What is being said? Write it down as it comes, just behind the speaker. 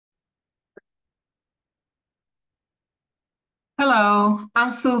Hello, I'm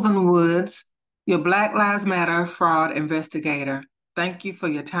Susan Woods, your Black Lives Matter fraud investigator. Thank you for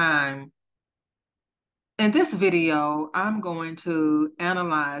your time. In this video, I'm going to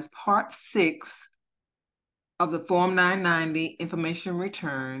analyze Part 6 of the Form 990 information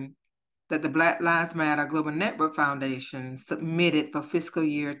return that the Black Lives Matter Global Network Foundation submitted for fiscal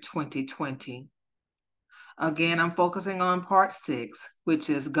year 2020. Again, I'm focusing on Part 6,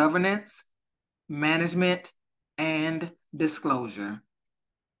 which is governance, management, and disclosure.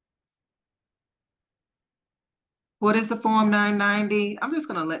 What is the Form 990? I'm just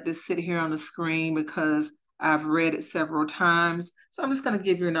going to let this sit here on the screen because I've read it several times. So I'm just going to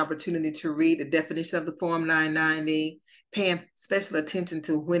give you an opportunity to read the definition of the Form 990, paying special attention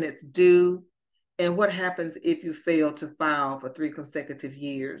to when it's due, and what happens if you fail to file for 3 consecutive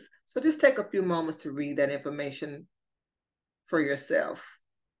years. So just take a few moments to read that information for yourself.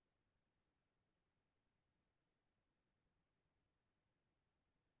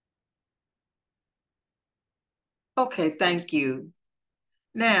 Okay, thank you.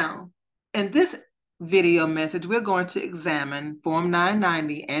 Now, in this video message, we're going to examine Form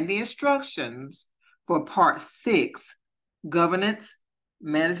 990 and the instructions for Part 6, Governance,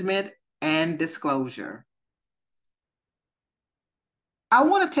 Management, and Disclosure. I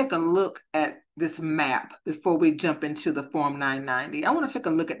want to take a look at this map before we jump into the Form 990. I want to take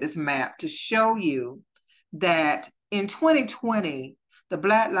a look at this map to show you that in 2020, the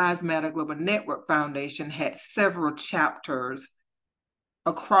Black Lives Matter Global Network Foundation had several chapters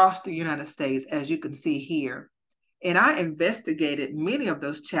across the United States, as you can see here. And I investigated many of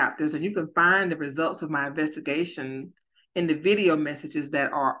those chapters, and you can find the results of my investigation in the video messages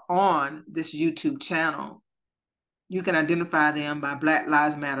that are on this YouTube channel. You can identify them by Black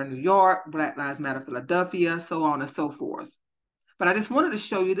Lives Matter New York, Black Lives Matter Philadelphia, so on and so forth. But I just wanted to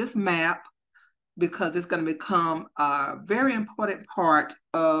show you this map because it's going to become a very important part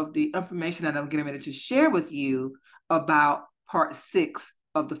of the information that I'm getting ready to share with you about Part 6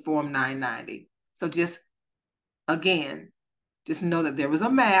 of the Form 990. So just know that there was a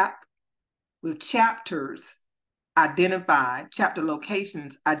map with chapters identified, chapter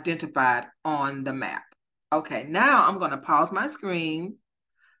locations identified on the map. Okay, now I'm going to pause my screen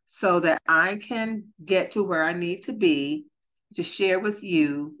so that I can get to where I need to be to share with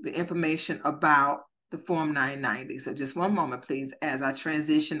you the information about the Form 990. So just one moment, please, as I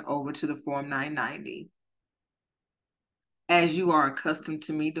transition over to the Form 990, as you are accustomed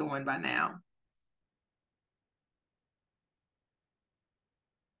to me doing by now.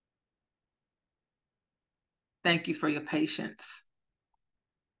 Thank you for your patience.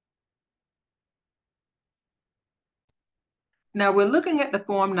 Now we're looking at the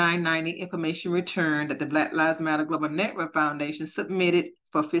Form 990 information return that the Black Lives Matter Global Network Foundation submitted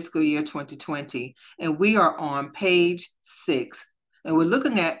for fiscal year 2020. And we are on page 6. And we're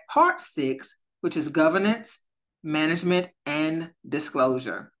looking at Part 6, which is governance, management, and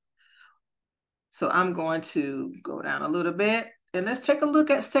disclosure. So I'm going to go down a little bit and let's take a look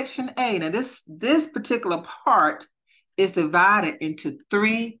at Section A. Now this particular part is divided into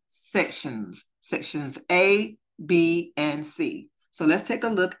 3 sections, Sections A, B, and C. So let's take a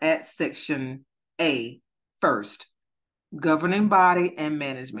look at Section A first, governing body and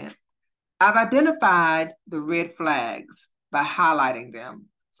management. I've identified the red flags by highlighting them.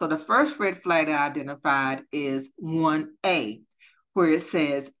 So the first red flag that I identified is 1A, where it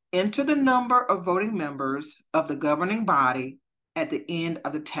says, enter the number of voting members of the governing body at the end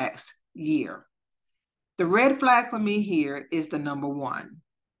of the tax year. The red flag for me here is the number 1.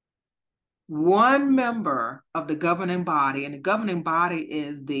 1 member of the governing body, and the governing body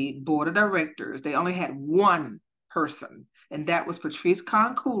is the board of directors. They only had 1 person, and that was Patrice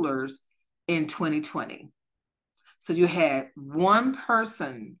Cullors in 2020. So you had 1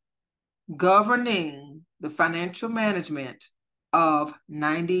 person governing the financial management of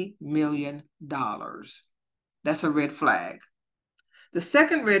 $90 million. That's a red flag. The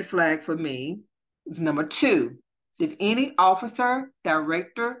second red flag for me is number 2. Did any officer,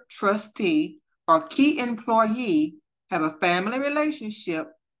 director, trustee, or key employee have a family relationship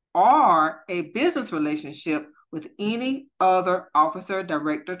or a business relationship with any other officer,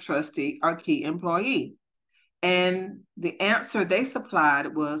 director, trustee, or key employee? And the answer they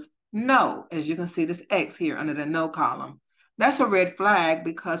supplied was no. As you can see, this X here under the no column. That's a red flag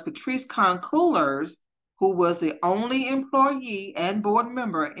because Patrice Cullors, who was the only employee and board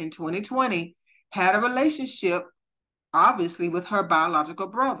member in 2020, had a relationship, obviously, with her biological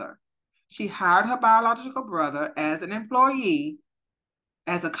brother. She hired her biological brother as an employee,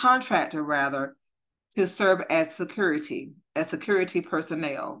 as a contractor rather, to serve as security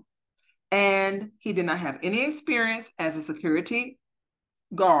personnel. and he did not have any experience as a security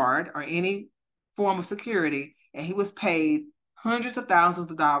guard or any form of security, and he was paid hundreds of thousands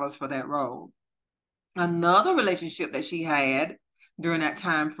of dollars for that role. Another relationship that she had during that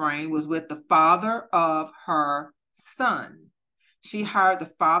time frame was with the father of her son. She hired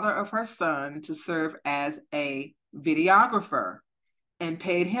the father of her son to serve as a videographer and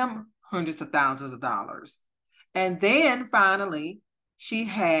paid him hundreds of thousands of dollars. And then finally, she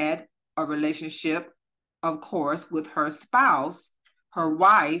had a relationship, of course, with her spouse, her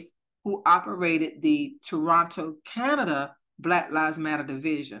wife, who operated the Toronto, Canada Black Lives Matter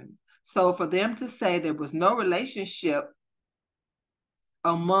division. So for them to say there was no relationship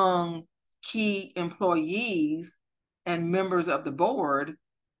among key employees and members of the board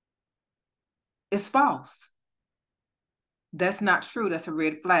is false. That's not true. That's a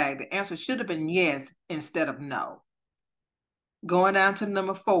red flag. The answer should have been yes instead of no. Going down to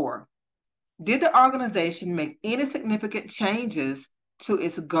number 4. Did the organization make any significant changes to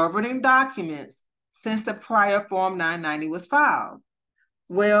its governing documents since the prior Form 990 was filed?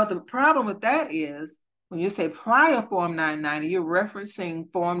 Well, the problem with that is when you say prior Form 990, you're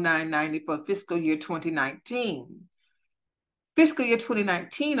referencing Form 990 for fiscal year 2019. Fiscal year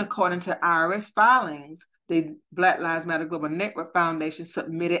 2019, according to IRS filings, the Black Lives Matter Global Network Foundation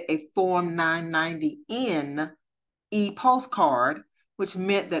submitted a Form 990N e-postcard, which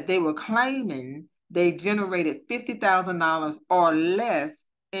meant that they were claiming they generated $50,000 or less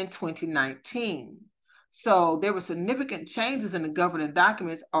in 2019. So there were significant changes in the governing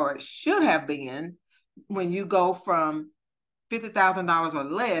documents, or it should have been, when you go from $50,000 or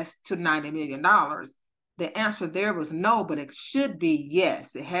less to $90 million. The answer there was no, but it should be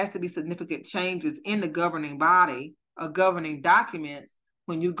yes. It has to be significant changes in the governing body or governing documents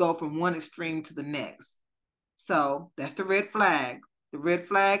when you go from one extreme to the next. So that's the red flag. The red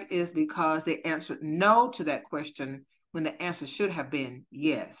flag is because they answered no to that question when the answer should have been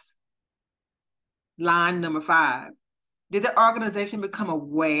yes. Line number 5. Did the organization become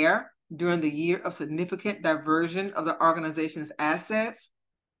aware during the year of significant diversion of the organization's assets?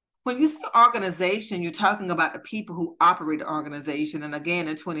 When you say organization, you're talking about the people who operate the organization. And again,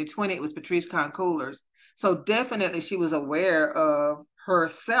 in 2020, it was Patrice Cullors. So definitely she was aware of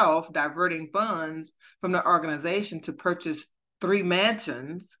herself diverting funds from the organization to purchase 3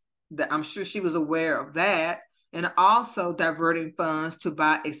 mansions. That I'm sure she was aware of that. And also diverting funds to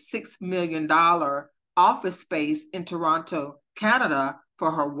buy a $6 million office space in Toronto, Canada, for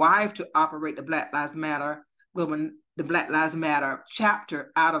her wife to operate the Black Lives Matter the Black Lives Matter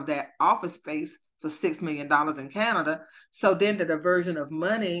chapter out of that office space for $6 million in Canada. So then the diversion of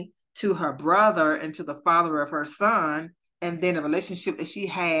money to her brother and to the father of her son, and then a relationship that she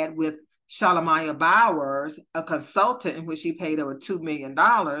had with Shalamaya Bowers, a consultant in which she paid over $2 million.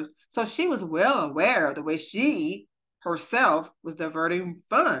 So she was well aware of the way she herself was diverting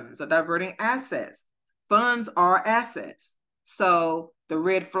funds or diverting assets. Funds are assets. So the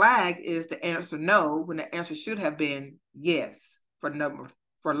red flag is the answer no, when the answer should have been yes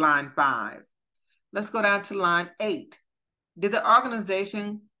for line 5. Let's go down to line 8. Did the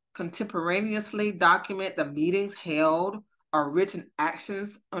organization contemporaneously document the meetings held or written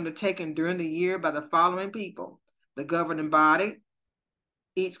actions undertaken during the year by the following people? The governing body,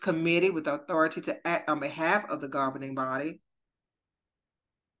 each committee with authority to act on behalf of the governing body.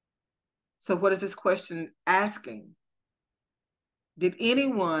 So what is this question asking? Did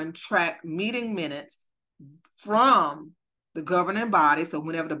anyone track meeting minutes from the governing body? So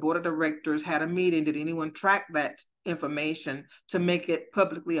whenever the board of directors had a meeting, did anyone track that information to make it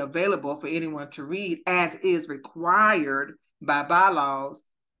publicly available for anyone to read as is required by bylaws?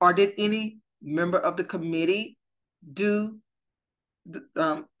 Or did any member of the committee do,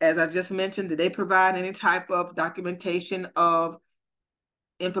 as I just mentioned, did they provide any type of documentation of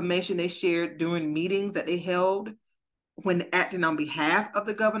information they shared during meetings that they held when acting on behalf of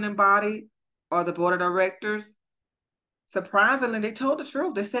the governing body or the board of directors? Surprisingly, they told the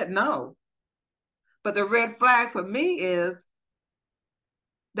truth. They said no. But the red flag for me is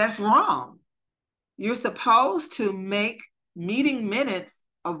that's wrong. You're supposed to make meeting minutes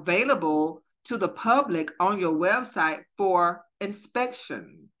available to the public on your website for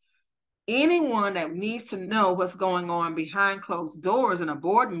inspection. Anyone that needs to know what's going on behind closed doors in a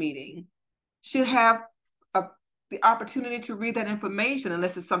board meeting should have the opportunity to read that information,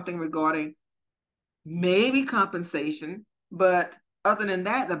 unless it's something regarding maybe compensation. But other than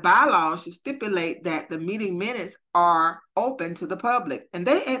that, the bylaws should stipulate that the meeting minutes are open to the public. And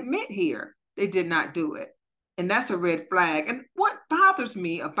they admit here they did not do it. And that's a red flag. And what bothers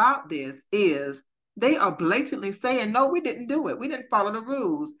me about this is They are blatantly saying, no, we didn't do it. We didn't follow the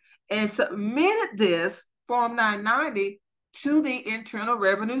rules, and submitted this Form 990 to the Internal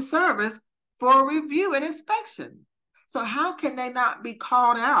Revenue Service for review and inspection. So how can they not be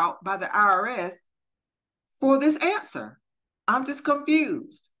called out by the IRS for this answer? I'm just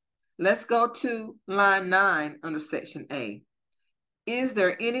confused. Let's go to line 9 under section A. Is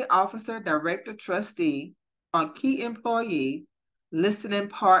there any officer, director, trustee, or key employee listed in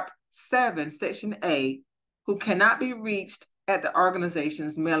part 7, section A, who cannot be reached at the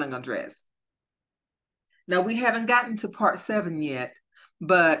organization's mailing address? Now, we haven't gotten to part 7 yet,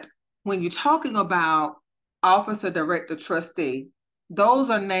 but when you're talking about officer, director, trustee, those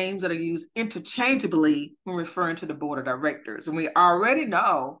are names that are used interchangeably when referring to the board of directors. And we already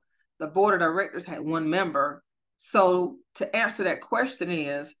know the board of directors had one member. So to answer that question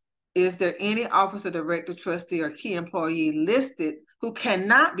is there any officer, director, trustee, or key employee listed who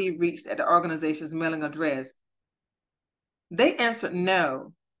cannot be reached at the organization's mailing address? They answered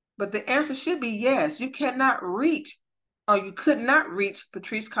no, but the answer should be yes. You cannot reach, or you could not reach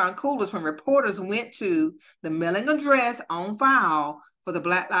Patrice Cullors when reporters went to the mailing address on file for the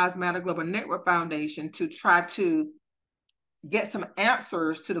Black Lives Matter Global Network Foundation to try to get some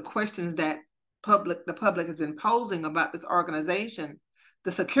answers to the questions that the public has been posing about this organization.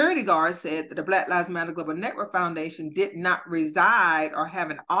 The security guard said that the Black Lives Matter Global Network Foundation did not reside or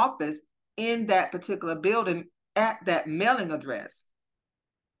have an office in that particular building at that mailing address.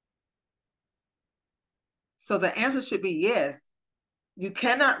 So the answer should be yes. You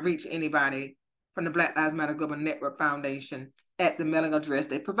cannot reach anybody from the Black Lives Matter Global Network Foundation at the mailing address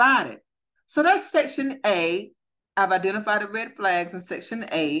they provided. So that's section A. I've identified the red flags in section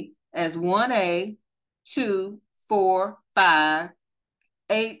A as 1A, 2, 4, 5,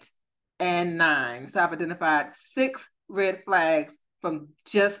 8, and 9. So I've identified 6 red flags from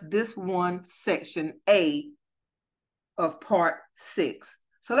just this one section A of part 6.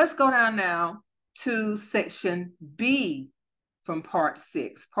 So let's go down now to section B from part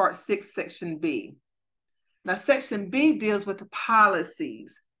 6. Part 6, section B. Now, section B deals with the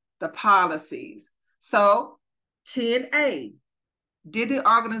policies. So 10A, did the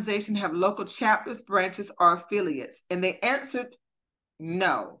organization have local chapters, branches, or affiliates? And they answered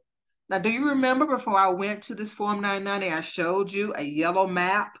no. Now, do you remember before I went to this Form 990, I showed you a yellow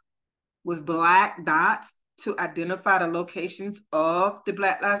map with black dots to identify the locations of the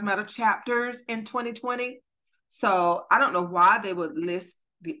Black Lives Matter chapters in 2020? So I don't know why they would list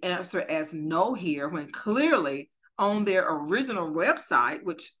the answer as no here when clearly on their original website,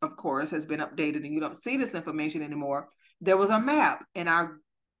 which of course has been updated and you don't see this information anymore, there was a map, and I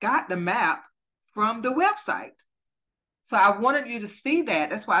got the map from the website. So I wanted you to see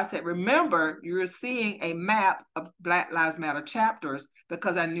that. That's why I said, remember, you're seeing a map of Black Lives Matter chapters,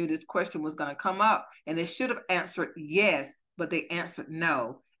 because I knew this question was going to come up, and they should have answered yes, but they answered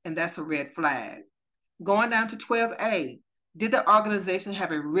no, and that's a red flag. Going down to 12A, did the organization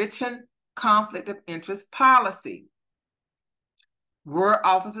have a written conflict of interest policy? Were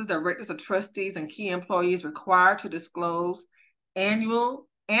officers, directors, or trustees and key employees required to disclose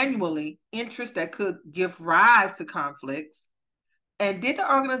annually interest that could give rise to conflicts? And did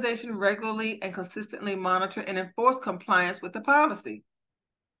the organization regularly and consistently monitor and enforce compliance with the policy?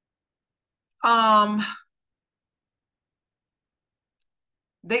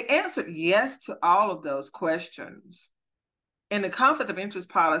 They answered yes to all of those questions. And the conflict of interest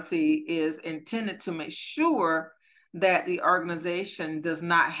policy is intended to make sure that the organization does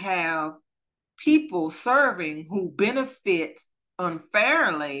not have people serving who benefit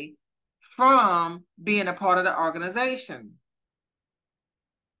unfairly from being a part of the organization.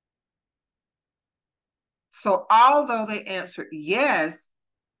 So although they answered yes,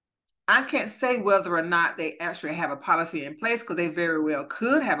 I can't say whether or not they actually have a policy in place, because they very well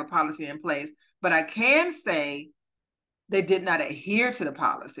could have a policy in place, but I can say they did not adhere to the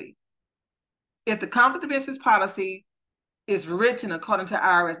policy. If the conflict of interest policy is written according to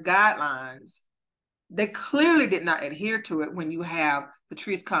IRS guidelines, they clearly did not adhere to it when you have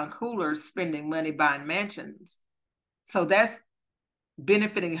Patrice Cullors spending money buying mansions. So that's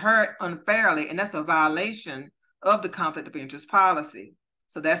benefiting her unfairly, and that's a violation of the conflict of interest policy.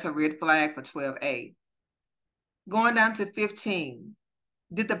 So that's a red flag for 12A. Going down to 15.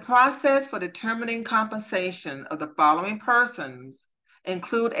 Did the process for determining compensation of the following persons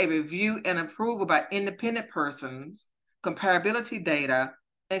include a review and approval by independent persons, comparability data,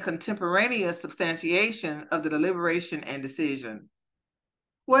 and contemporaneous substantiation of the deliberation and decision?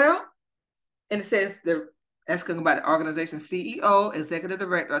 Well, and it says they're asking about the organization CEO, executive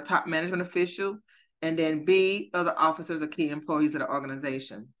director, or top management official, and then B, other officers or key employees of the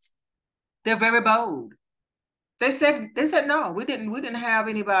organization. They're very bold. They said no, we didn't have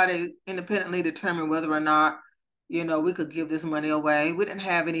anybody independently determine whether or not, we could give this money away. We didn't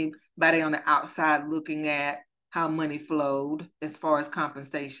have anybody on the outside looking at how money flowed as far as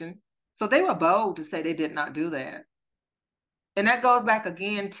compensation. So they were bold to say they did not do that. And that goes back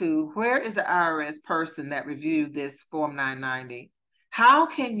again to, where is the IRS person that reviewed this Form 990? How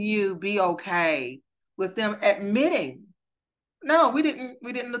can you be okay with them admitting, no, we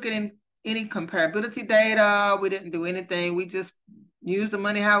didn't look at any comparability data. We didn't do anything. We just used the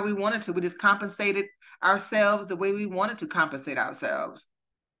money how we wanted to. We just compensated ourselves the way we wanted to compensate ourselves.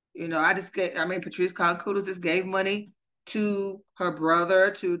 Patrice Cullors just gave money to her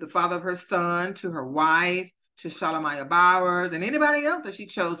brother, to the father of her son, to her wife, to Shalimaya Bowers, and anybody else that she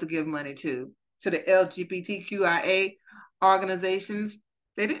chose to give money to the LGBTQIA organizations.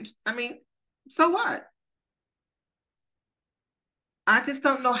 They didn't, so what? I just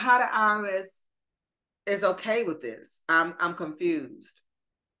don't know how the IRS is okay with this. I'm confused.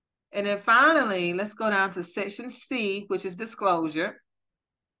 And then finally, let's go down to Section C, which is disclosure.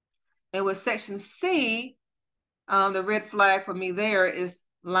 And with Section C, the red flag for me there is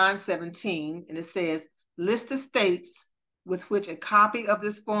line 17, and it says, list the states with which a copy of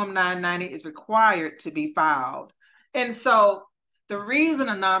this Form 990 is required to be filed. And so the reason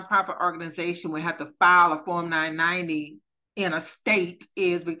a nonprofit organization would have to file a Form 990 in a state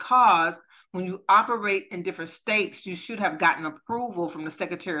is because when you operate in different states, you should have gotten approval from the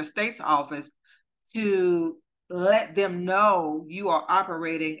Secretary of State's office to let them know you are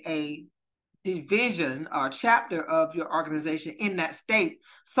operating a division or chapter of your organization in that state,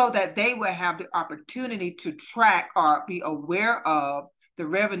 so that they will have the opportunity to track or be aware of the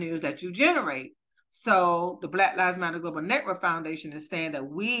revenues that you generate. So the Black Lives Matter Global Network Foundation is saying that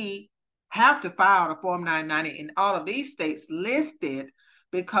we have to file a Form 990 in all of these states listed,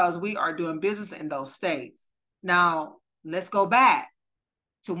 because we are doing business in those states. Now, let's go back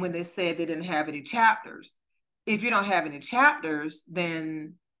to when they said they didn't have any chapters. If you don't have any chapters,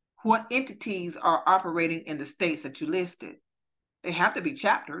 then what entities are operating in the states that you listed? They have to be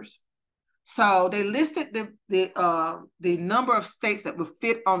chapters. So they listed the number of states that would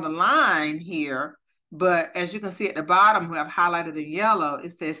fit on the line here, but as you can see at the bottom, we have highlighted in yellow,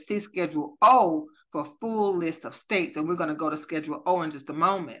 it says see Schedule O for full list of states, and we're going to go to Schedule O in just a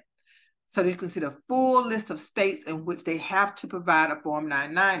moment. So you can see the full list of states in which they have to provide a Form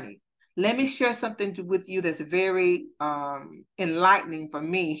 990. Let me share something with you that's very enlightening for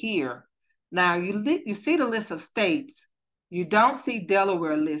me here. Now, you see the list of states. You don't see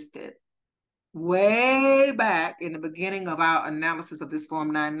Delaware listed. Way back in the beginning of our analysis of this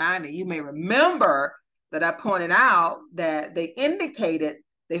Form 990, you may remember that I pointed out that they indicated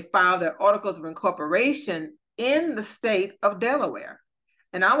they filed their articles of incorporation in the state of Delaware.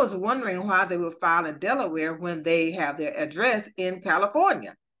 And I was wondering why they would file in Delaware when they have their address in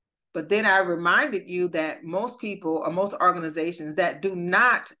California. But then I reminded you that most people or most organizations that do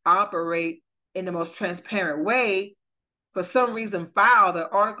not operate in the most transparent way, for some reason, file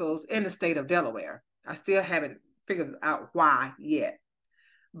their articles in the state of Delaware. I still haven't figured out why yet.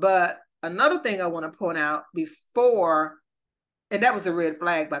 But another thing I want to point out before, and that was a red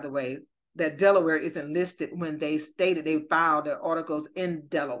flag, by the way, that Delaware isn't listed when they stated they filed their articles in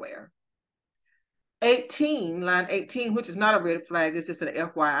Delaware. 18, line 18, which is not a red flag, it's just an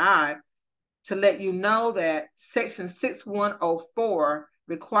FYI, to let you know that Section 6104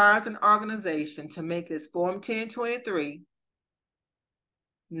 requires an organization to make its Form 1023,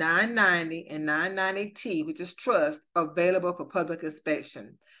 990, and 990T, which is trust, available for public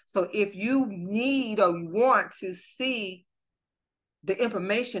inspection. So if you need or you want to see the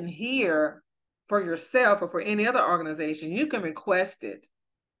information here for yourself or for any other organization, you can request it.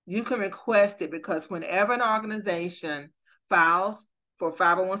 You can request it because whenever an organization files for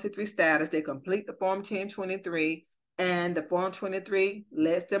 501c3 status, they complete the Form 1023, and the Form 23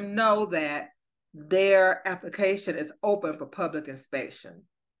 lets them know that their application is open for public inspection.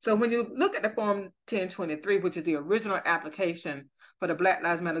 So when you look at the Form 1023, which is the original application for the Black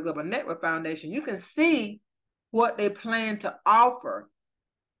Lives Matter Global Network Foundation, you can see what they plan to offer,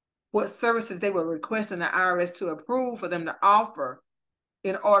 what services they were requesting the IRS to approve for them to offer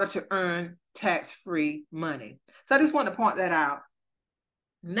in order to earn tax-free money. So I just want to point that out.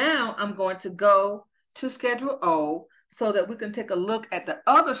 Now I'm going to go to Schedule O so that we can take a look at the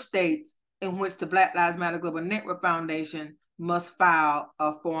other states in which the Black Lives Matter Global Network Foundation must file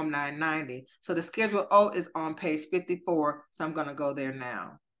a Form 990. So the Schedule O is on page 54, so I'm going to go there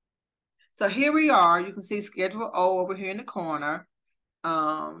now. So here we are. You can see Schedule O over here in the corner.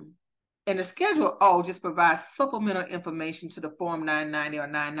 And And the Schedule O just provides supplemental information to the Form 990 or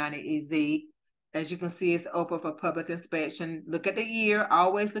 990EZ. As you can see, it's open for public inspection. Look at the year.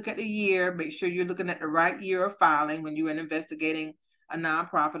 Always look at the year. Make sure you're looking at the right year of filing when you're investigating a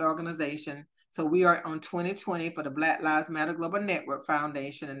nonprofit organization. So we are on 2020 for the Black Lives Matter Global Network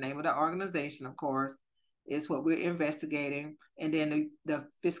Foundation. The name of the organization, of course, is what we're investigating. And then the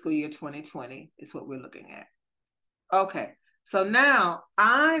fiscal year 2020 is what we're looking at. Okay, so now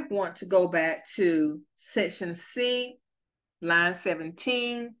I want to go back to section C, line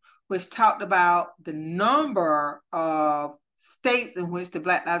 17, which talked about the number of states in which the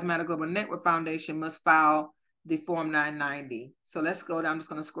Black Lives Matter Global Network Foundation must file the Form 990. So let's go down. I'm just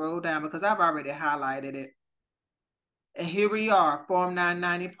going to scroll down because I've already highlighted it. And here we are, Form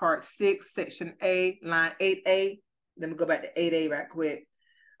 990, Part 6, Section A, line 8A. Let me go back to 8A right quick.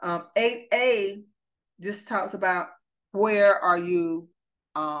 8A just talks about where are you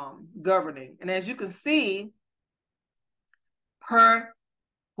governing. And as you can see, per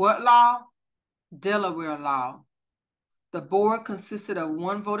what law? Delaware law. The board consisted of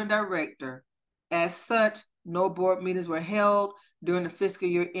one voting director. As such, no board meetings were held during the fiscal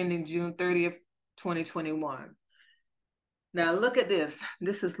year ending June 30th, 2021. Now look at this.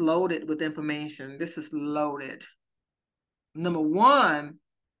 This is loaded with information. This is loaded. Number one,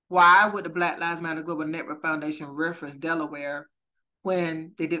 why would the Black Lives Matter Global Network Foundation reference Delaware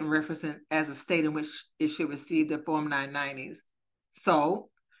when they didn't reference it as a state in which it should receive the Form 990s? So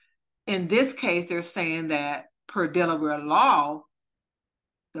in this case, they're saying that per Delaware law,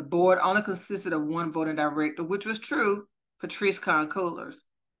 the board only consisted of one voting director, which was true, Patrice Cullors.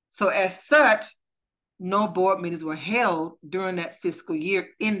 So as such, no board meetings were held during that fiscal year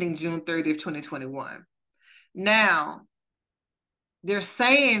ending June 30th, 2021. Now, they're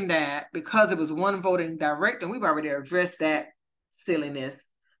saying that because it was one voting director, and we've already addressed that silliness,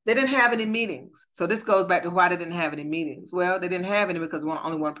 they didn't have any meetings. So this goes back to why they didn't have any meetings. Well, they didn't have any because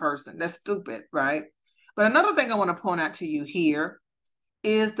only one person. That's stupid, right? But another thing I want to point out to you here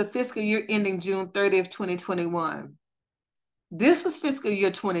is the fiscal year ending June 30th, 2021. This was fiscal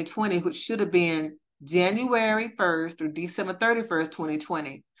year 2020, which should have been January 1st through December 31st,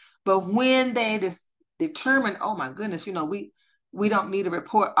 2020. But when they determined, oh my goodness, we don't need to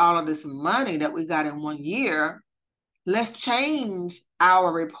report all of this money that we got in 1 year. Let's change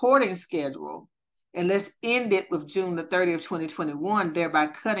our reporting schedule and let's end it with June the 30th, 2021, thereby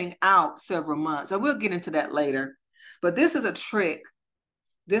cutting out several months. And we'll get into that later. But this is a trick.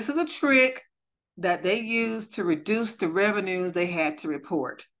 This is a trick that they used to reduce the revenues they had to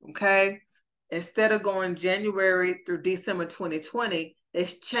report, okay? Instead of going January through December 2020, they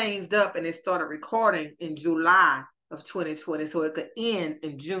changed up and they started recording in July of 2020 so it could end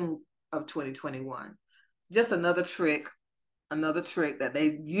in June of 2021. Just another trick that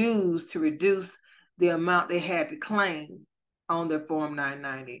they used to reduce the amount they had to claim on their Form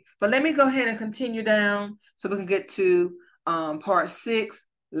 990. But let me go ahead and continue down so we can get to Part 6,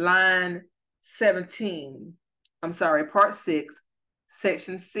 line 17. I'm sorry, Part 6,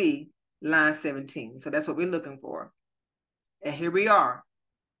 Section C, line 17. So that's what we're looking for. And here we are.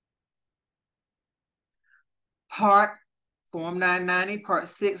 Form 990, Part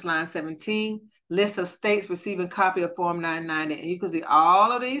 6, line 17, list of states receiving copy of Form 990. And you can see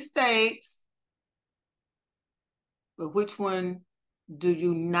all of these states, but which one do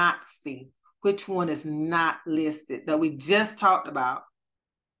you not see? Which one is not listed that we just talked about?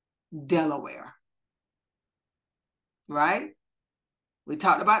 Delaware, right? We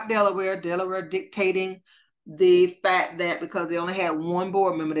talked about Delaware dictating the fact that because they only had one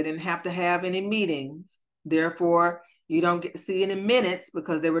board member, they didn't have to have any meetings. Therefore, you don't get to see any minutes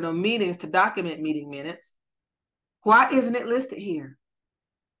because there were no meetings to document meeting minutes. Why isn't it listed here?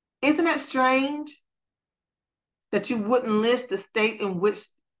 Isn't that strange? That you wouldn't list the state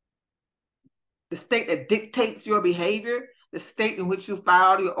that dictates your behavior, the state in which you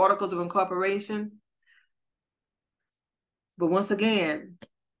filed your articles of incorporation. But once again,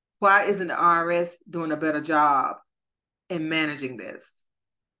 why isn't the IRS doing a better job in managing this?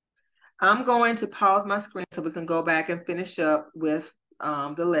 I'm going to pause my screen so we can go back and finish up with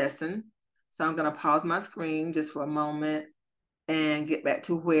the lesson. So I'm going to pause my screen just for a moment and get back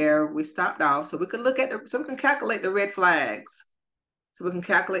to where we stopped off so we can look at so we can calculate the red flags.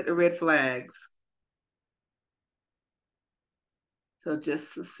 So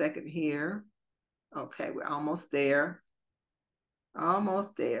just a second here. Okay, we're almost there.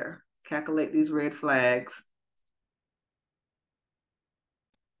 Almost there. Calculate these red flags.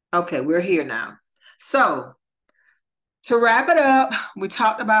 Okay, we're here now. So To wrap it up, we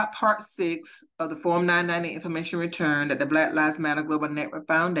talked about part 6 of the Form 990 information return that the Black Lives Matter Global Network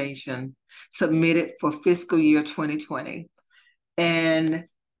Foundation submitted for fiscal year 2020. And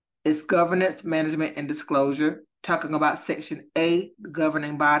it's governance, management, and disclosure, talking about section A, the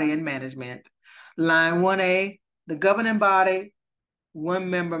governing body and management. Line 1A, the governing body,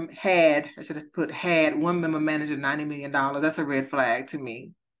 one member had, I should have put had, one member managing $90 million. That's a red flag to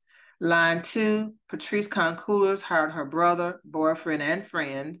me. Line 2, Patrice Cullors hired her brother, boyfriend, and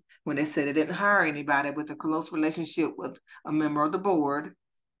friend when they said they didn't hire anybody with a close relationship with a member of the board.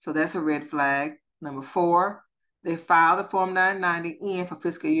 So that's a red flag. Number 4, they filed the Form 990 in for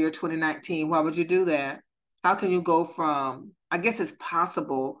fiscal year 2019. Why would you do that? How can you go from, I guess it's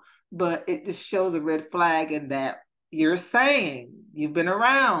possible, but it just shows a red flag in that you're saying, you've been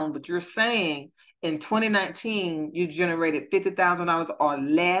around, but you're saying in 2019, you generated $50,000 or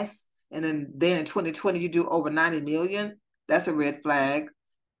less. And then in 2020, you do over 90 million. That's a red flag.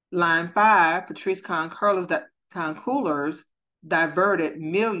 Line 5, Patrice Cullors diverted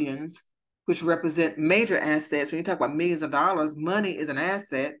millions, which represent major assets. When you talk about millions of dollars, money is an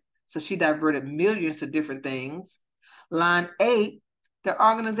asset. So she diverted millions to different things. Line 8, the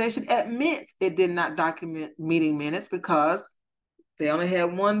organization admits it did not document meeting minutes because they only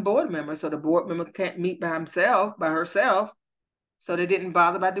had one board member. So the board member can't meet by herself. So they didn't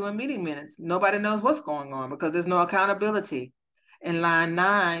bother by doing meeting minutes. Nobody knows what's going on because there's no accountability. In line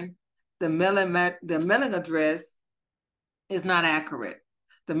 9, the mailing address is not accurate.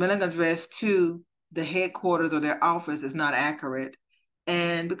 The mailing address to the headquarters or their office is not accurate.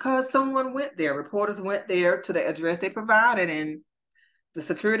 And because someone went there, reporters went there to the address they provided, and the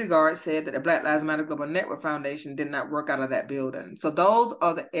security guard said that the Black Lives Matter Global Network Foundation did not work out of that building. So those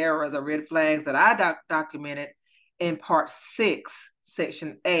are the errors or red flags that I documented in part 6,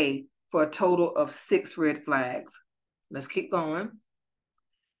 section A, for a total of 6 red flags. Let's keep going.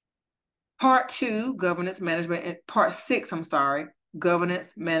 Part 2, governance management, and part 6,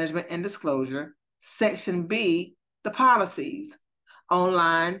 governance, management, and disclosure. Section B, the policies. On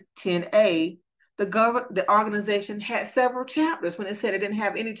line 10A, the organization had several chapters. When it said it didn't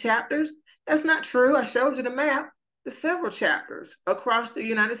have any chapters, that's not true. I showed you the map. There's several chapters across the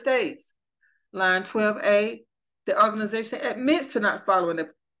United States. Line 12A, the organization admits to not following the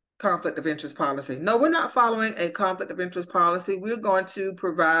conflict of interest policy. No, we're not following a conflict of interest policy. We're going to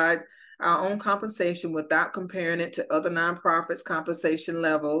provide our own compensation without comparing it to other nonprofits' compensation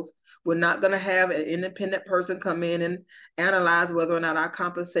levels. We're not going to have an independent person come in and analyze whether or not our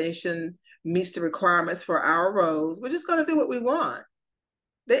compensation meets the requirements for our roles. We're just going to do what we want.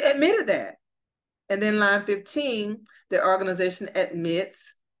 They admitted that. And then line 15, the organization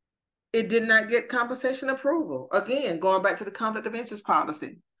admits it did not get compensation approval. Again, going back to the conflict of interest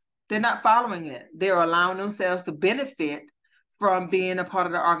policy. They're not following it. They're allowing themselves to benefit from being a part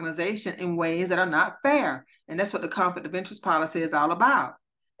of the organization in ways that are not fair. And that's what the conflict of interest policy is all about.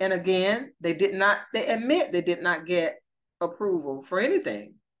 And again, they admit they did not get approval for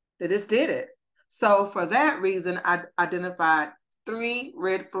anything. They just did it. So for that reason, I identified 3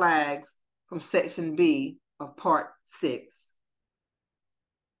 red flags from section B of part 6.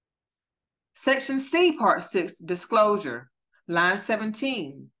 Section C, part 6, disclosure. Line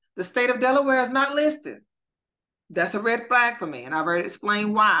 17, the state of Delaware is not listed. That's a red flag for me, and I've already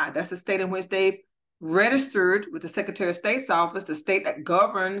explained why. That's the state in which they've registered with the Secretary of State's office, the state that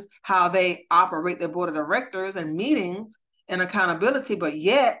governs how they operate their board of directors and meetings and accountability, but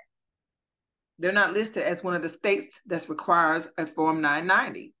yet they're not listed as one of the states that requires a Form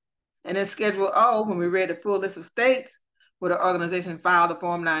 990. And in Schedule O, when we read the full list of states where the organization filed a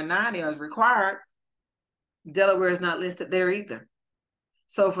Form 990 as required, Delaware is not listed there either.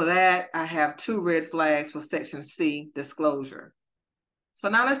 So for that, I have 2 red flags for Section C, disclosure. So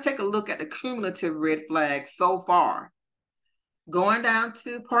now let's take a look at the cumulative red flags so far. Going down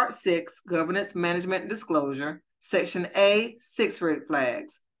to Part 6, governance, management, and disclosure, Section A, 6 red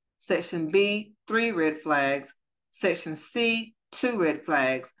flags. Section B, 3 red flags. Section C, 2 red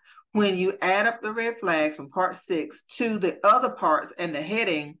flags. When you add up the red flags from Part 6 to the other parts and the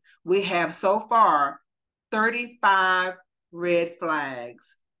heading, we have so far 35 red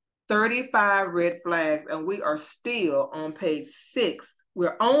flags. 35 red flags, and we are still on page 6.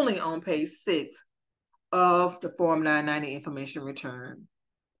 We're only on page 6 of the Form 990 information return.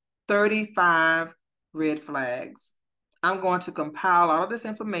 35 red flags. I'm going to compile all of this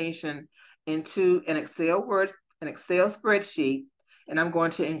information into an Excel spreadsheet, and I'm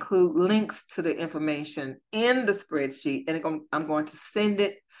going to include links to the information in the spreadsheet, and I'm going to send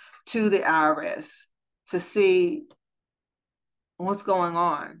it to the IRS to see what's going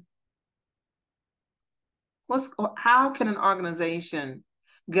on. How can an organization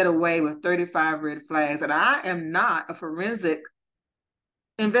get away with 35 red flags? And I am not a forensic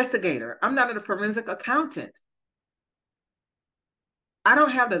investigator. I'm not a forensic accountant. I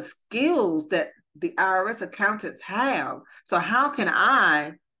don't have the skills that the IRS accountants have. So how can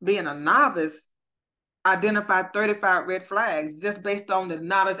I, being a novice, identify 35 red flags just based on the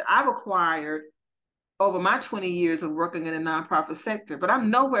knowledge I've acquired over my 20 years of working in the nonprofit sector? But I'm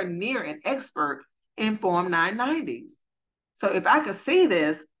nowhere near an expert in Form 990s. So if I could see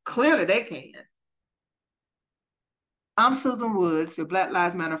this, clearly they can. I'm Susan Woods, your Black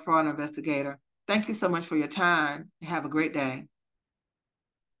Lives Matter fraud investigator. Thank you so much for your time. Have a great day.